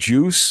lot of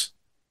juice.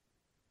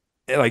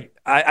 Like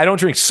I don't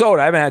drink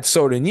soda. I haven't had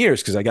soda in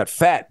years because I got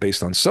fat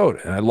based on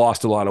soda, and I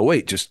lost a lot of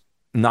weight just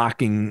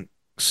knocking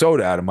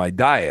soda out of my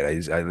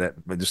diet.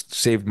 I just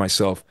saved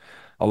myself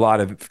a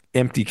lot of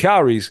empty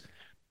calories.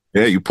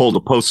 Yeah, you pulled a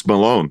Post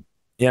Malone.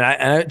 Yeah,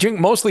 and I drink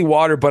mostly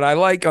water, but I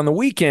like on the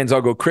weekends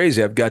I'll go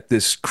crazy. I've got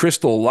this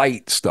Crystal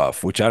Light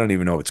stuff, which I don't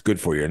even know if it's good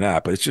for you or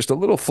not, but it's just a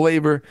little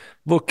flavor,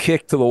 little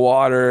kick to the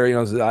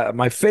water.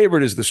 My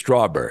favorite is the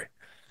strawberry.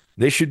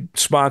 They should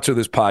sponsor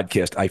this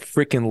podcast. I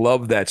freaking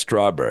love that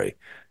strawberry.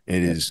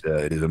 It is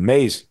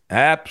amazing,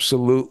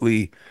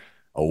 absolutely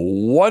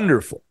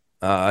wonderful.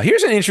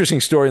 Here's an interesting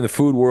story in the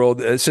food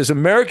world. It says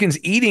Americans'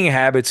 eating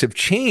habits have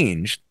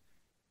changed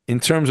in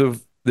terms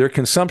of their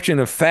consumption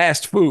of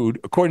fast food.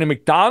 According to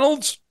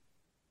McDonald's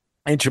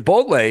and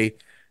Chipotle,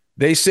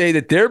 they say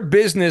that their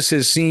business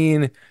has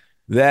seen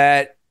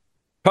that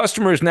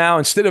customers now,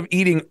 instead of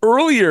eating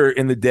earlier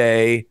in the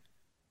day,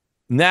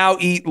 now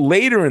eat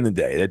later in the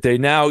day, that they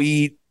now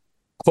eat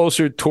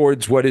closer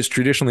towards what is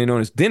traditionally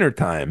known as dinner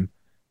time,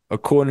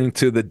 according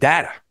to the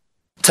data.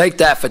 Take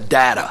that for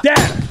data.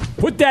 Data!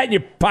 Put that in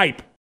your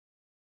pipe.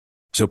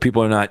 So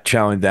people are not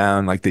chowing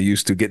down like they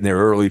used to, getting there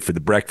early for the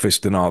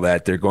breakfast and all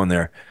that. They're going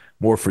there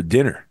more for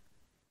dinner.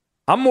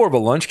 I'm more of a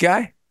lunch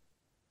guy.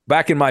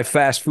 Back in my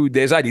fast food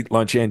days, I'd eat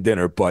lunch and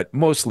dinner, but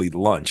mostly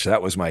lunch.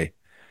 That was my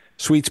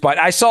sweet spot.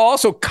 I saw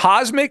also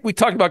Cosmic. We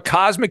talked about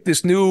Cosmic,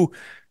 this new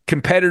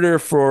competitor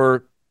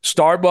for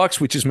Starbucks,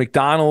 which is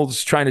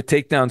McDonald's trying to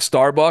take down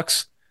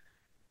Starbucks.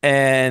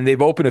 And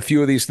they've opened a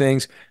few of these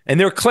things.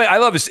 And I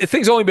love this.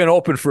 Thing's only been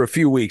open for a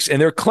few weeks.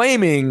 And they're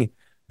claiming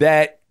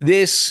that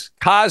this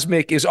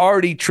Cosmic is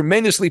already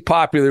tremendously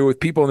popular with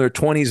people in their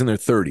 20s and their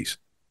 30s.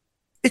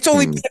 It's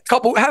only been a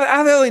couple.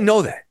 How do they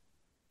know that?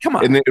 Come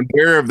on. And then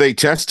where have they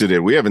tested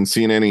it? We haven't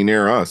seen any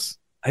near us.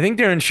 I think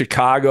they're in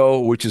Chicago,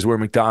 which is where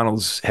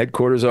McDonald's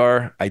headquarters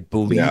are. I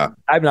believe. Yeah.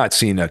 I've not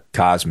seen a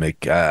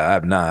Cosmic.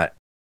 I've not.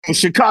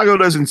 Chicago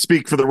doesn't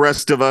speak for the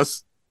rest of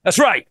us. That's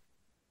right.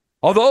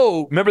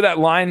 Although, remember that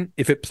line?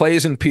 If it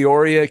plays in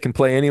Peoria, it can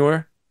play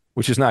anywhere,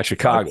 which is not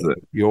Chicago.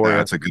 Peoria.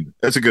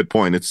 That's a good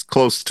point. It's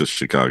close to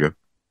Chicago.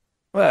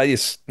 Well,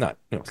 it's not.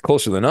 It's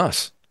closer than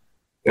us.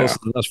 Closer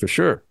than us for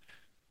sure.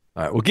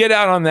 All right, we'll get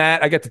out on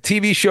that. I got the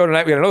TV show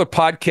tonight. We got another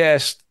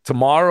podcast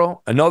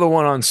tomorrow, another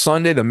one on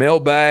Sunday, the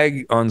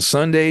mailbag on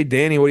Sunday.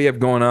 Danny, what do you have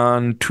going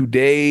on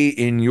today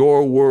in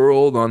your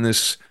world on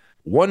this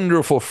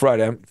wonderful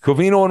Friday?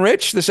 Covino and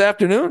Rich this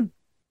afternoon?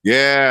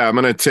 Yeah, I'm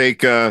going to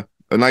take a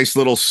nice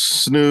little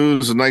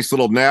snooze, a nice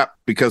little nap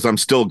because I'm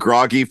still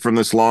groggy from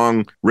this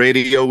long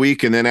radio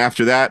week. And then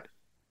after that,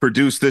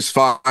 produce this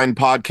fine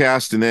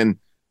podcast and then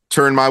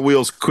turn my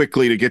wheels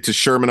quickly to get to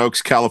Sherman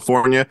Oaks,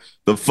 California.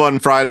 The Fun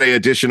Friday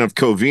edition of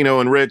Covino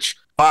and Rich,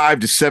 5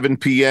 to 7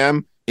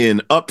 p.m.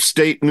 in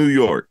upstate New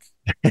York.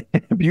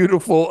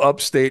 Beautiful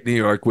upstate New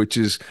York, which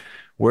is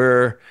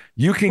where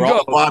you can where go.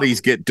 All the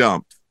bodies get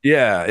dumped.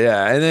 Yeah,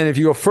 yeah. And then if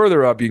you go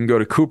further up, you can go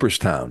to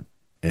Cooperstown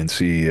and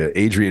see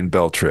Adrian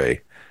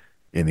Beltre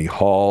in the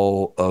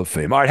Hall of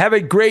Fame. All right, have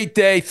a great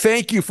day.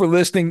 Thank you for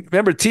listening.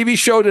 Remember, TV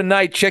show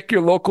tonight. Check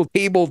your local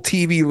cable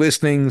TV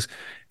listings,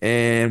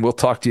 and we'll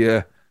talk to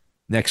you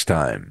next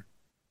time.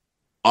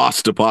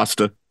 Asta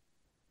pasta.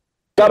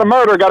 Got a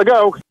murder, gotta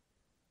go.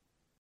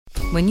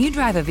 When you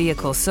drive a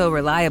vehicle so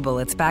reliable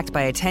it's backed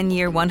by a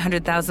 10-year,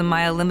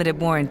 100,000-mile limited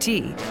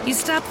warranty, you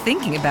stop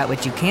thinking about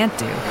what you can't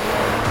do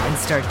and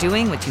start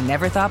doing what you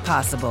never thought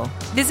possible.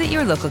 Visit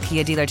your local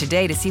Kia dealer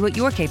today to see what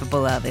you're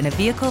capable of in a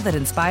vehicle that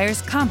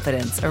inspires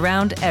confidence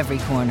around every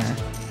corner.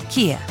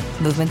 Kia,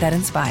 movement that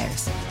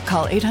inspires.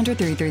 Call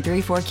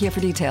 800-333-4KIA for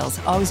details.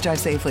 Always drive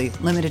safely.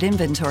 Limited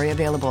inventory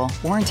available.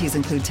 Warranties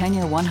include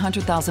 10-year,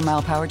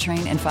 100,000-mile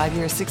powertrain and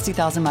 5-year,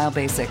 60,000-mile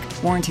basic.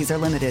 Warranties are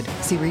limited.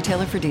 See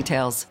retailer for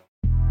details.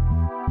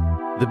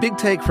 The Big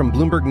Take from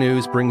Bloomberg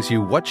News brings you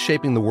what's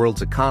shaping the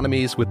world's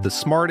economies with the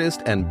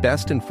smartest and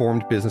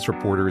best-informed business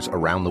reporters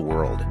around the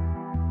world.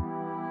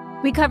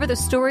 We cover the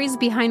stories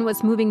behind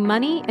what's moving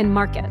money and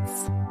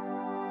markets,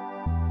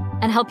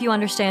 and help you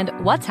understand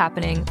what's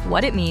happening,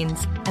 what it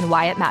means, and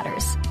why it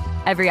matters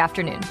every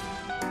afternoon.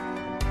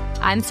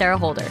 I'm Sarah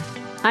Holder.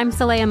 I'm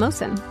Saleha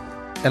Mohsin.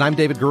 And I'm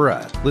David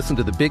Gura. Listen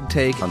to The Big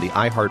Take on the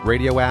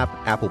iHeartRadio app,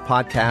 Apple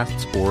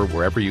Podcasts, or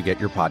wherever you get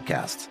your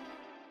podcasts.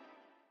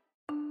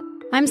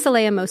 I'm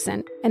Saleha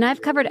Mohsin, and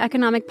I've covered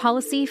economic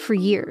policy for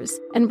years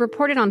and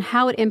reported on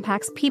how it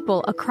impacts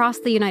people across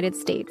the United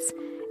States.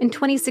 In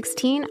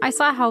 2016, I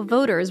saw how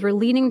voters were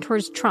leaning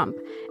towards Trump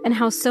and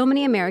how so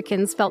many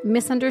Americans felt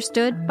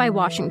misunderstood by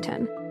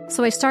Washington.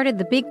 So I started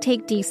The Big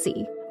Take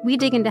DC. We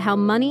dig into how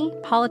money,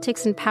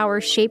 politics, and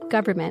power shape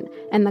government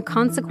and the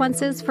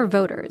consequences for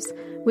voters.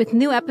 With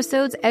new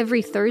episodes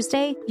every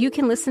Thursday, you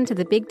can listen to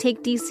The Big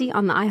Take DC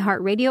on the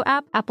iHeartRadio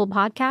app, Apple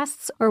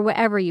Podcasts, or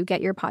wherever you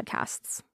get your podcasts.